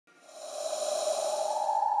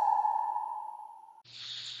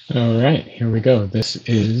All right, here we go. This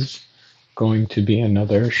is going to be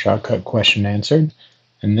another Shotcut question answered,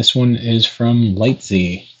 and this one is from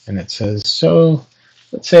LightZ, and it says, so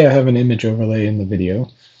let's say I have an image overlay in the video.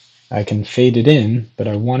 I can fade it in, but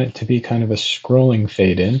I want it to be kind of a scrolling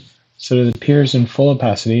fade in, so that it appears in full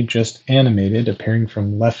opacity, just animated, appearing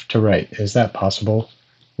from left to right. Is that possible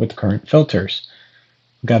with current filters?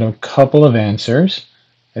 Got a couple of answers.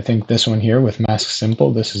 I think this one here with Mask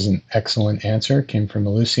Simple, this is an excellent answer, came from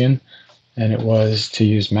Lucian, and it was to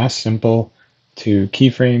use Mask Simple to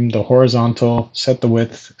keyframe the horizontal, set the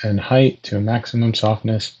width and height to a maximum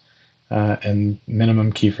softness, and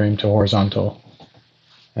minimum keyframe to horizontal.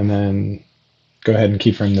 And then go ahead and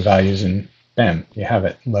keyframe the values and bam, you have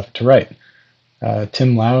it, left to right.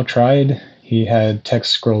 Tim Lau tried, he had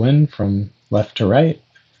text scroll in from left to right,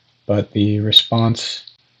 but the response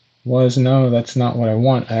was, no, that's not what I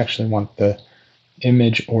want. I actually want the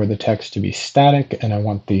image or the text to be static, and I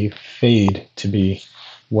want the fade to be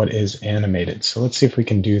what is animated. So let's see if we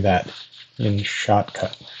can do that in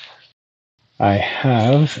Shotcut. I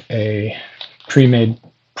have a pre-made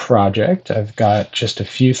project. I've got just a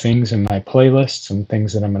few things in my playlist, some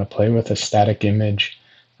things that I'm going to play with, a static image,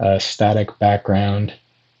 a static background.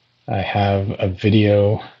 I have a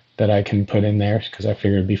video that I can put in there because I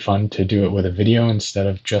figured it'd be fun to do it with a video instead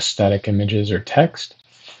of just static images or text.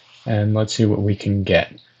 And let's see what we can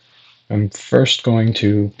get. I'm first going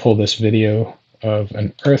to pull this video of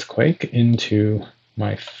an earthquake into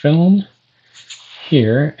my film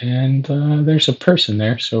here, and there's a person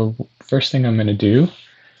there. So first thing I'm going to do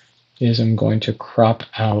is I'm going to crop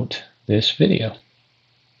out this video.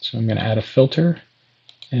 So I'm going to add a filter,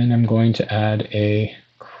 and I'm going to add a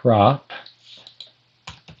crop.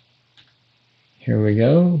 Here we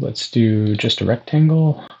go. Let's do just a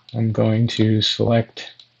rectangle. I'm going to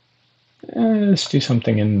select, let's do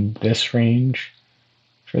something in this range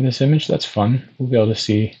for this image. That's fun. We'll be able to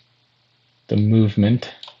see the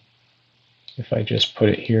movement if I just put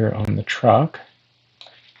it here on the truck.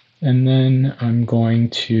 And then I'm going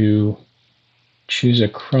to choose a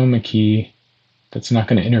chroma key that's not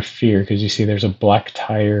going to interfere, because you see there's a black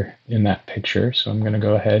tire in that picture. So I'm going to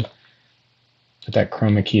go ahead, put that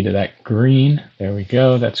chroma key to that green. There we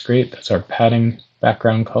go. That's great. That's our padding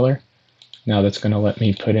background color. Now that's going to let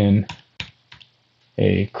me put in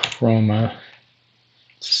a chroma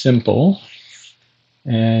simple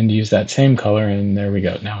and use that same color, and there we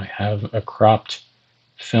go. Now I have a cropped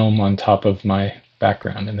film on top of my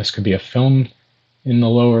background, and this could be a film in the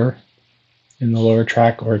lower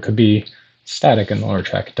track, or it could be static in the lower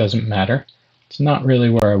track. It doesn't matter. It's not really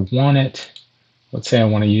where I want it. Let's say I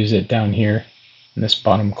want to use it down here in this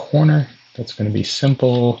bottom corner. That's going to be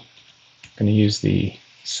simple. I'm going to use the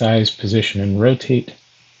size, position, and rotate.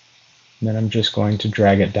 And then I'm just going to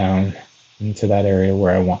drag it down into that area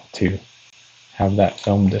where I want to have that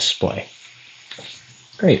film display.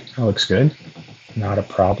 Great, that looks good. Not a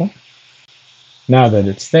problem. Now that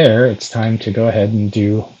it's there, it's time to go ahead and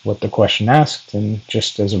do what the question asked. And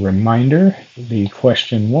just as a reminder, the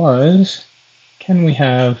question was, can we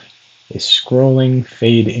have a scrolling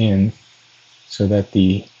fade in so that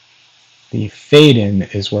the fade in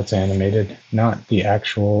is what's animated, not the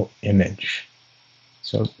actual image?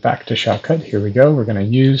 So back to Shotcut, here we go. We're going to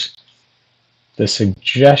use the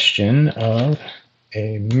suggestion of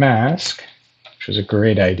a mask, which was a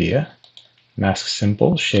great idea. Mask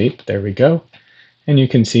simple shape, there we go. And you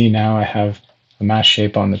can see now I have a mask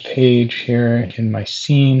shape on the page here in my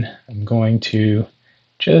scene. I'm going to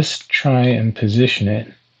just try and position it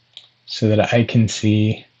so that I can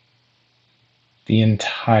see the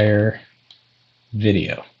entire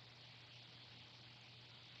video.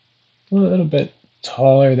 A little bit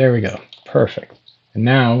taller, there we go, perfect. And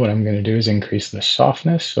now what I'm going to do is increase the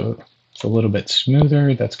softness so it's a little bit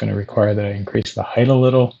smoother. That's going to require that I increase the height a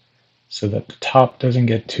little so that the top doesn't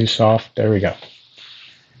get too soft. There we go.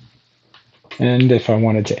 And if I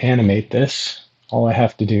wanted to animate this, all I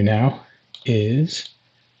have to do now is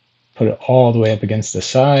put it all the way up against the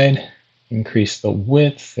side, increase the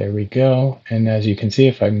width, there we go. And as you can see,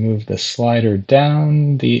 if I move the slider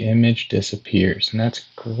down, the image disappears. And that's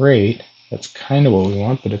great. That's kind of what we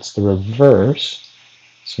want, but it's the reverse.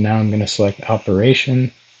 So now I'm going to select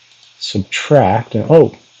Operation, Subtract, and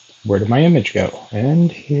oh, where did my image go?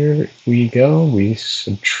 And here we go, we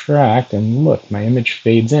subtract, and look, my image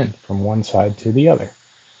fades in from one side to the other.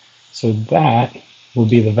 So that will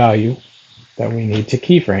be the value that we need to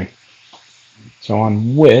keyframe. So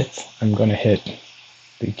on width, I'm going to hit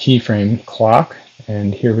the keyframe clock,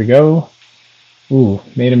 and here we go. Ooh,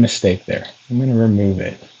 made a mistake there. I'm going to remove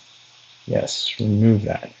it. Yes, remove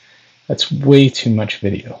that. That's way too much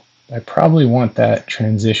video. I probably want that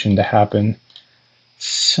transition to happen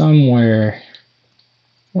somewhere.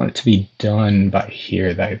 I want it to be done by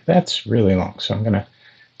here. That's really long. So I'm going to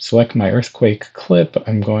select my earthquake clip.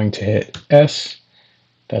 I'm going to hit S.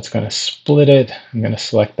 That's going to split it. I'm going to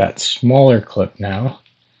select that smaller clip now.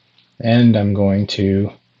 And I'm going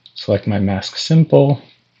to select my mask simple.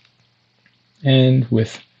 And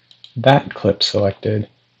with that clip selected,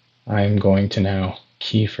 I'm going to now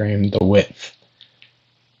keyframe the width.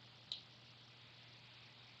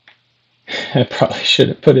 I probably should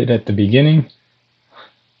have put it at the beginning.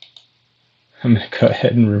 I'm going to go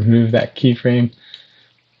ahead and remove that keyframe.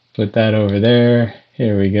 Put that over there.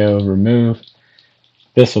 Here we go, remove.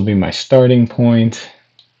 This will be my starting point.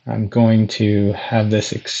 I'm going to have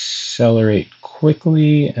this accelerate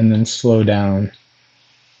quickly and then slow down.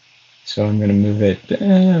 So I'm going to move it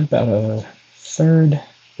about a third.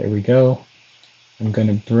 There we go. I'm going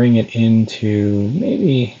to bring it into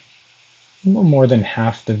maybe a little more than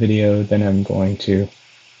half the video. Then I'm going to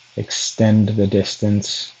extend the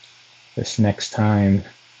distance. This next time,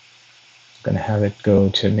 I'm going to have it go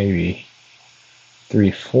to maybe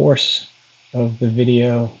 3/4 of the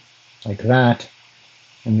video, like that.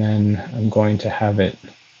 And then I'm going to have it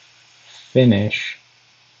finish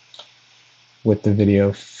with the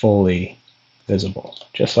video fully visible,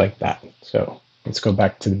 just like that. So let's go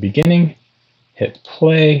back to the beginning, hit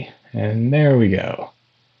play, and there we go.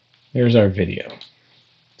 There's our video.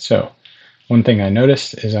 So one thing I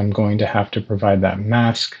noticed is I'm going to have to provide that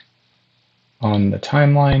mask on the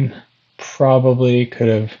timeline. Probably could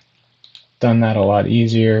have done that a lot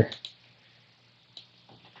easier,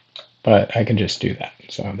 but I can just do that.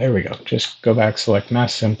 So there we go. Just go back, select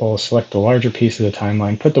mask simple, select the larger piece of the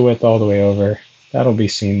timeline, put the width all the way over. That'll be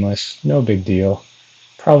seamless, no big deal.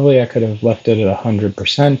 Probably I could have left it at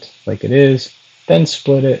 100% like it is, then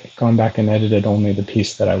split it, gone back and edited only the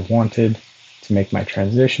piece that I wanted to make my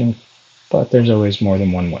transition, but there's always more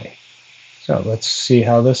than one way. So let's see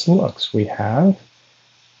how this looks. There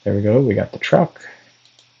we go, we got the truck.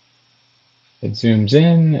 It zooms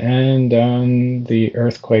in and the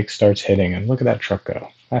earthquake starts hitting, and look at that truck go.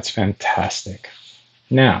 That's fantastic.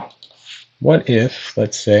 Now, what if,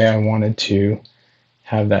 let's say I wanted to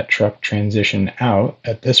have that truck transition out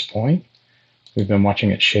at this point. We've been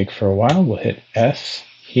watching it shake for a while. We'll hit S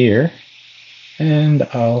here, and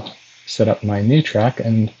I'll set up my new track,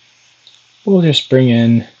 and we'll just bring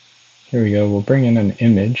in, here we go, we'll bring in an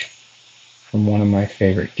image from one of my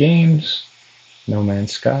favorite games, No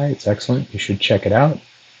Man's Sky. It's excellent. You should check it out.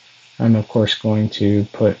 I'm, of course, going to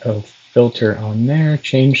put a filter on there,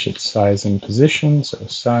 change its size and position. So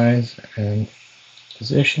size and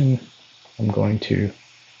position. I'm going to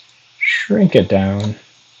shrink it down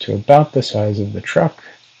to about the size of the truck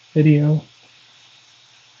video,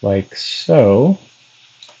 like so.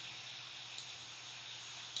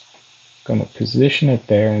 Going to position it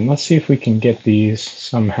there, and let's see if we can get these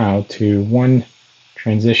somehow to one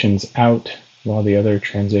transitions out while the other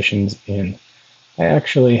transitions in. I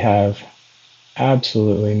actually have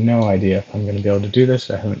absolutely no idea if I'm going to be able to do this.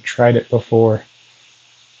 I haven't tried it before,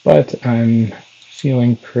 but I'm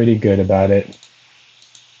feeling pretty good about it.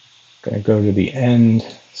 Going to go to the end,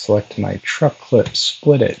 select my truck clip,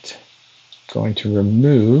 split it. Going to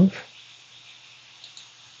remove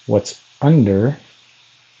what's under.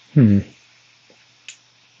 Maybe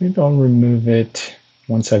I'll remove it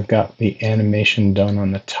once I've got the animation done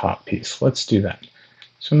on the top piece. Let's do that.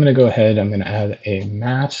 So I'm going to go ahead, I'm going to add a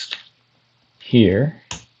mask here.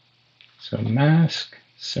 So mask,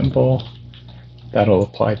 simple. That'll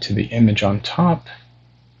apply to the image on top.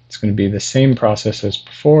 It's going to be the same process as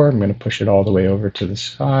before. I'm going to push it all the way over to the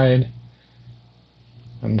side.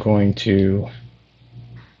 I'm going to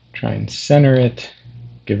try and center it,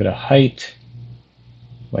 give it a height,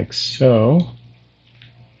 like so.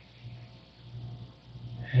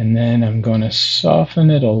 And then I'm going to soften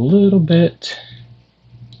it a little bit,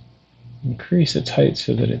 increase its height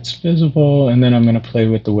so that it's visible, and then I'm going to play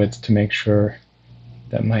with the width to make sure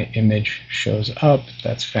that my image shows up.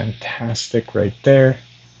 That's fantastic right there.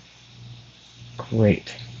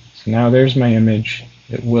 Great. So now there's my image.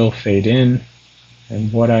 It will fade in.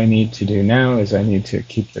 And what I need to do now is I need to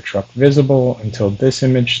keep the truck visible until this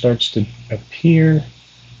image starts to appear.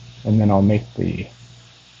 And then I'll make the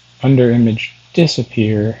under image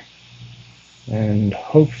disappear. And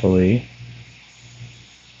hopefully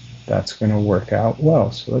that's going to work out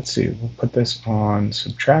well. So let's see. We'll put this on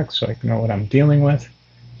subtract so I can know what I'm dealing with.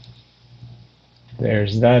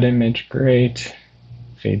 There's that image. Great.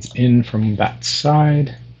 Fades in from that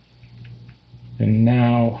side. And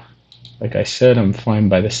now, like I said, I'm flying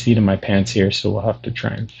by the seat of my pants here, so we'll have to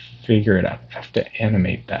try and figure it out. I have to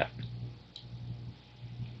animate that.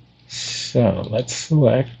 So let's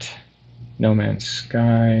select No Man's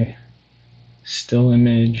Sky, still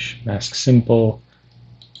image, mask simple.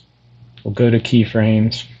 We'll go to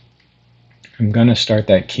keyframes. I'm going to start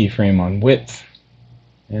that keyframe on width,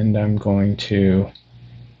 and I'm going to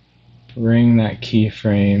bring that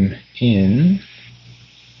keyframe in.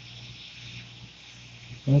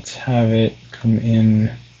 Let's have it come in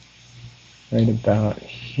right about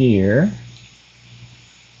here.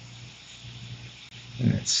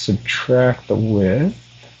 And let's subtract the width.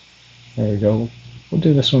 There we go. We'll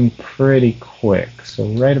do this one pretty quick. So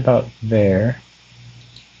right about there.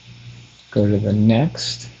 Go to the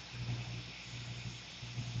next.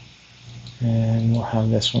 And we'll have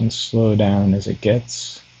this one slow down as it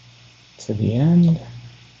gets to the end.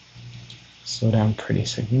 Slow down pretty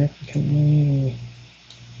significantly.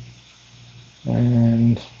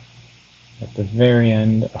 And at the very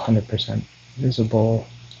end, 100% visible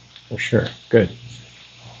for sure. Good.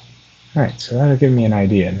 All right, so that'll give me an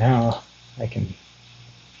idea. Now I can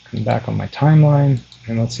come back on my timeline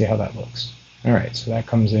and let's see how that looks. All right, so that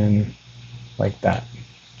comes in like that.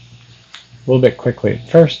 A little bit quickly at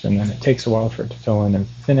first, and then it takes a while for it to fill in and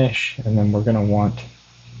finish, and then we're going to want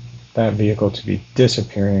that vehicle to be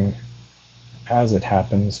disappearing as it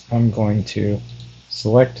happens. I'm going to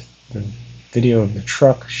select the video of the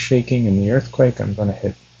truck shaking in the earthquake. I'm going to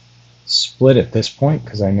hit split at this point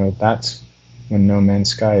because I know that's when No Man's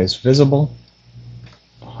Sky is visible,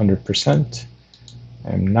 100%.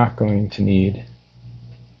 I'm not going to need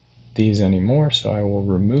these anymore, so I will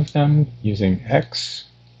remove them using X,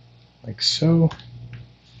 like so,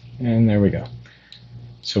 and there we go.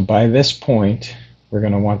 So by this point, we're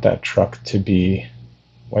going to want that truck to be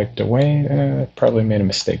wiped away. Probably made a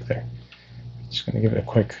mistake there. Just going to give it a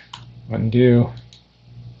quick undo.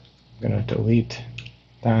 I'm going to delete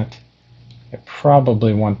that. I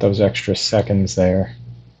probably want those extra seconds there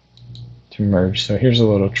to merge. So here's a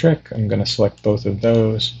little trick. I'm going to select both of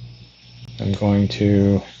those. I'm going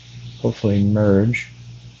to hopefully merge.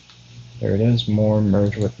 There it is, more,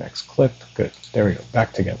 merge with next clip. Good, there we go,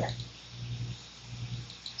 back together.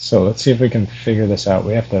 So let's see if we can figure this out.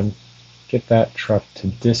 We have to get that truck to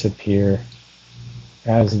disappear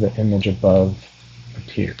as the image above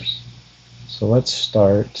appears. So let's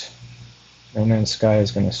start. No Man's Sky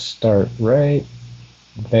is going to start right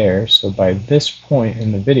there. So by this point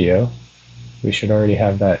in the video, we should already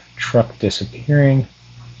have that truck disappearing.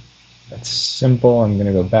 That's simple. I'm going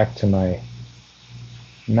to go back to my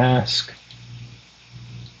mask.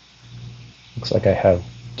 Looks like I have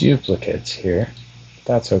duplicates here.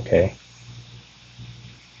 That's okay.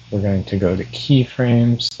 We're going to go to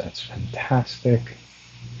keyframes. That's fantastic.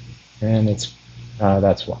 And it's,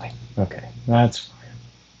 that's why. Okay, that's fine.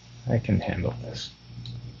 I can handle this.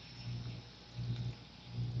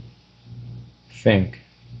 Think.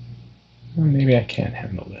 Well, maybe I can't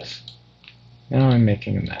handle this. Now I'm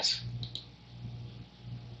making a mess.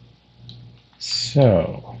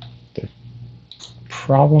 So, the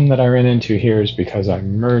problem that I ran into here is because I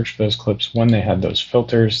merged those clips when they had those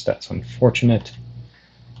filters. That's unfortunate.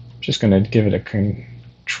 I'm just going to give it a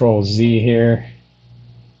Control Z here.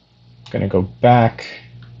 I'm going to go back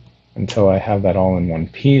until I have that all in one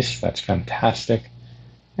piece. That's fantastic.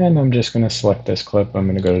 And I'm just going to select this clip. I'm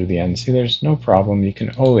going to go to the end. See, there's no problem. You can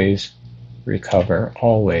always recover,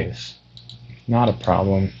 always. Not a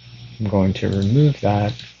problem. I'm going to remove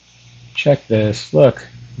that. Check this. Look,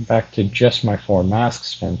 back to just my 4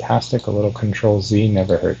 masks. Fantastic. A little Control Z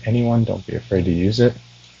never hurt anyone. Don't be afraid to use it.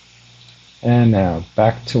 And now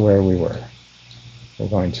back to where we were. We're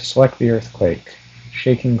going to select the earthquake.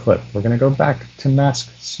 Shaking clip. We're going to go back to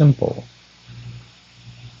mask simple.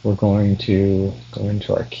 We're going to go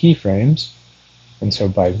into our keyframes. And so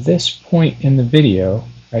by this point in the video,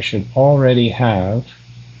 I should already have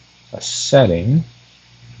a setting.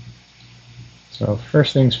 So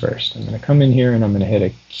first things first, I'm going to come in here and I'm going to hit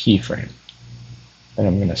a keyframe. Then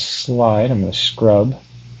I'm going to slide, I'm going to scrub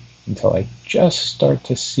until I just start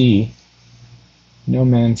to see No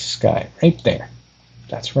Man's Sky right there.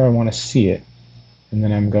 That's where I want to see it. And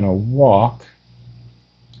then I'm going to walk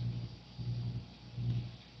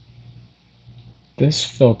this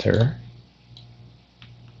filter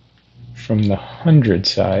from the 100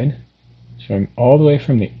 side, so I'm all the way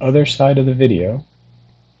from the other side of the video,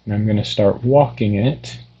 and I'm going to start walking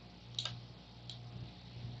it.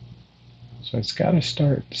 So it's got to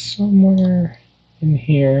start somewhere in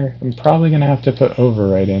here. I'm probably going to have to put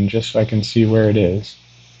override in just so I can see where it is.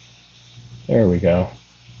 There we go.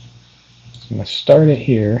 So I'm going to start it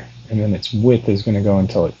here, and then its width is going to go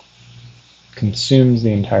until it consumes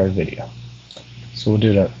the entire video. So we'll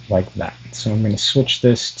do that like that. So I'm going to switch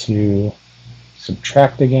this to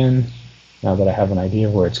subtract again, now that I have an idea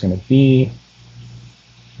of where it's going to be.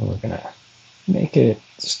 And we're going to make it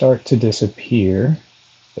start to disappear,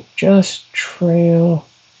 but just trail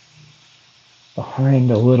behind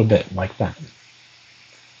a little bit like that.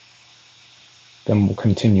 Then we'll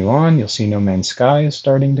continue on. You'll see No Man's Sky is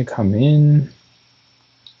starting to come in.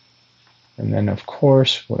 And then, of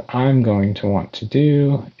course, what I'm going to want to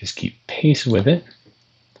do is keep pace with it.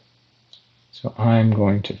 So I'm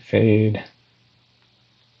going to fade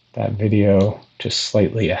that video just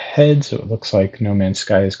slightly ahead so it looks like No Man's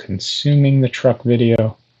Sky is consuming the truck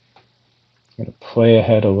video. I'm going to play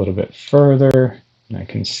ahead a little bit further, and I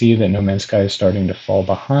can see that No Man's Sky is starting to fall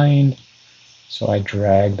behind. So I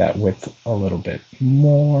drag that width a little bit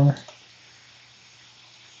more.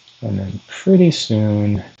 And then pretty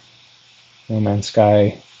soon, No Man's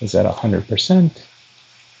Sky is at 100%,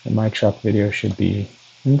 and my truck video should be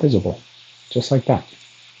invisible, just like that.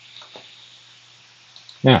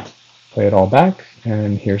 Now, play it all back,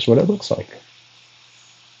 and here's what it looks like.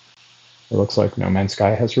 It looks like No Man's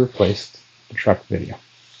Sky has replaced the truck video.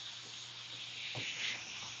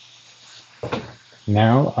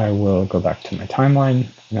 Now I will go back to my timeline,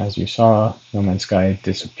 and as you saw, No Man's Sky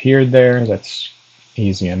disappeared there. That's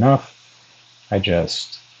easy enough. I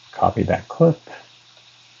just copy that clip,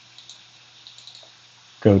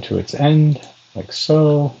 go to its end, like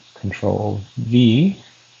so, Control V,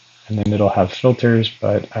 and then it'll have filters,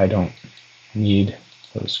 but I don't need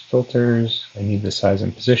those filters. I need the size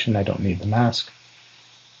and position. I don't need the mask.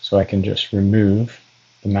 So I can just remove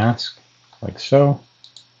the mask like so.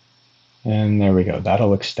 And there we go.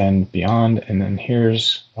 That'll extend beyond. And then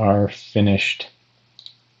here's our finished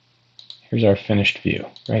view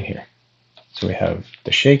right here. So we have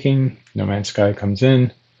the shaking, No Man's Sky comes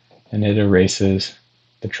in, and it erases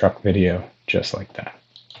the truck video just like that.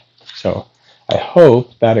 So I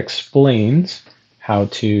hope that explains how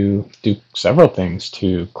to do several things: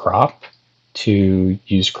 to crop, to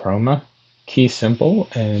use chroma, key simple,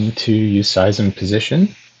 and to use size and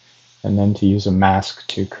position, and then to use a mask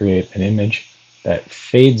to create an image that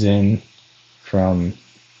fades in from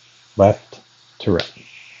left to right.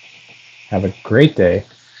 Have a great day.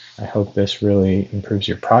 I hope this really improves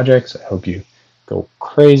your projects. I hope you go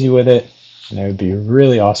crazy with it. And it would be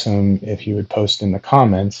really awesome if you would post in the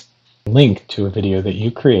comments a link to a video that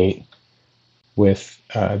you create with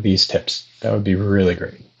these tips. That would be really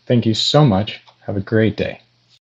great. Thank you so much. Have a great day.